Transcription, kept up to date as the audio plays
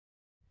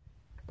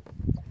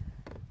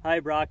Hi,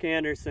 Brock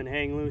Anderson,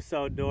 Hang Loose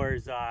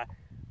Outdoors.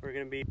 We're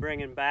going to be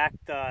bringing back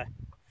the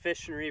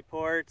fishing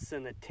reports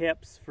and the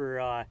tips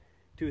for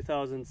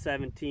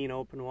 2017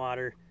 open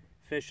water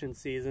fishing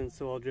season.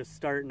 So we'll just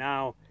start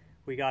now.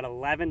 We got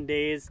 11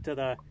 days to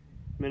the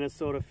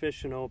Minnesota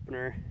fishing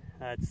opener.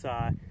 That's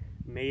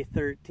May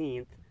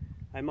 13th.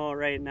 I'm out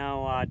right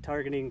now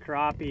targeting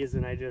crappies,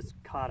 and I just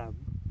caught a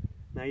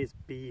nice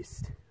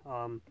beast.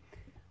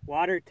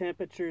 Water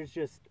temperatures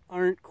just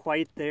aren't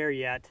quite there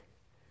yet.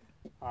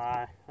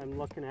 I'm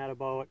looking at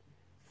about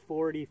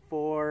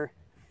 44,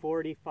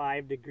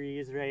 45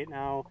 degrees right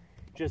now.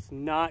 Just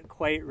not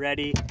quite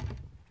ready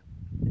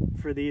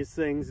for these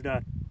things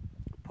to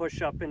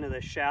push up into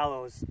the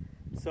shallows.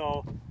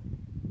 So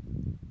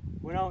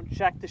went out and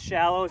checked the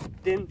shallows,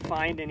 didn't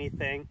find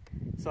anything.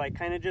 So I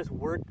kind of just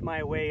worked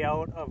my way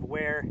out of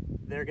where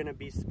they're going to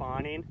be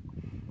spawning.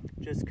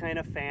 Just kind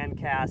of fan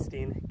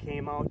casting.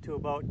 Came out to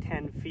about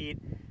 10 feet.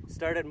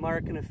 Started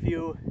marking a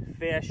few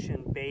fish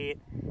and bait,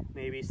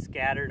 maybe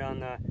scattered on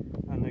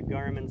the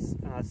Garmin's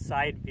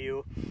side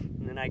view,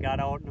 and then I got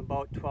out in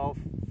about 12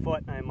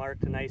 foot and I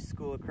marked a nice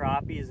school of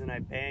crappies, and I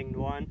banged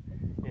one,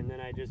 and then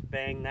I just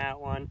banged that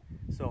one.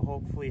 So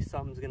hopefully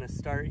something's gonna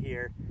start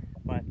here.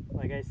 But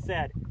like I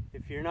said,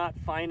 if you're not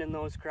finding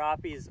those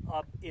crappies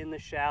up in the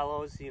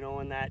shallows, you know,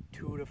 in that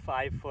 2 to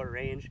 5 foot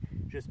range,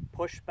 just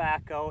push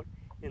back out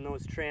in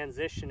those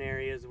transition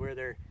areas where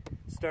they're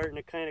starting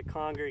to kind of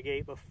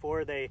congregate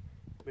before they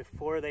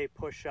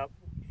push up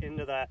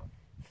into the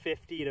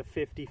 50 to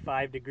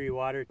 55 degree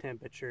water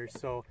temperature.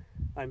 So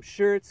I'm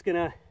sure it's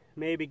gonna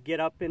maybe get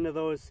up into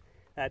those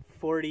at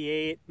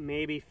 48,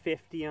 maybe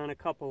 50 on a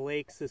couple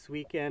lakes this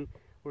weekend.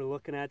 We're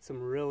looking at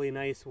some really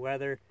nice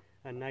weather,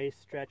 a nice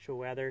stretch of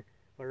weather.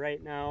 But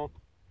right now,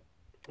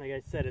 like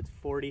I said, it's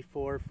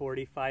 44,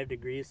 45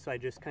 degrees, so I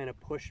just kind of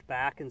pushed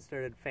back and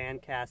started fan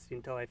casting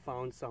until I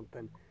found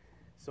something.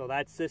 So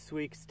that's this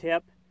week's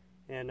tip,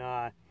 and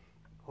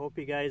hope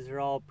you guys are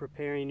all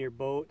preparing your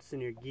boats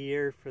and your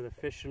gear for the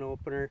fishing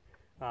opener.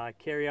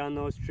 Carry on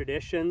those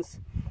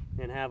traditions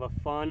and have a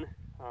fun,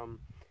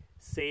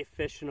 safe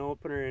fishing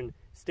opener, and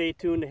stay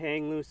tuned to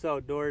Hang Loose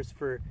Outdoors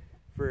for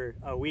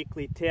a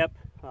weekly tip.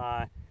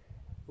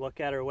 Look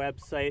at our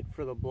website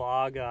for the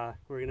blog.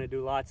 We're going to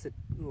do lots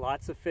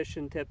of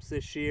fishing tips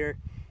this year,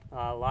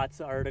 lots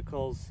of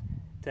articles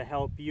to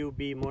help you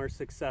be more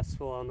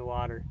successful on the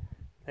water.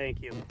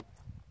 Thank you.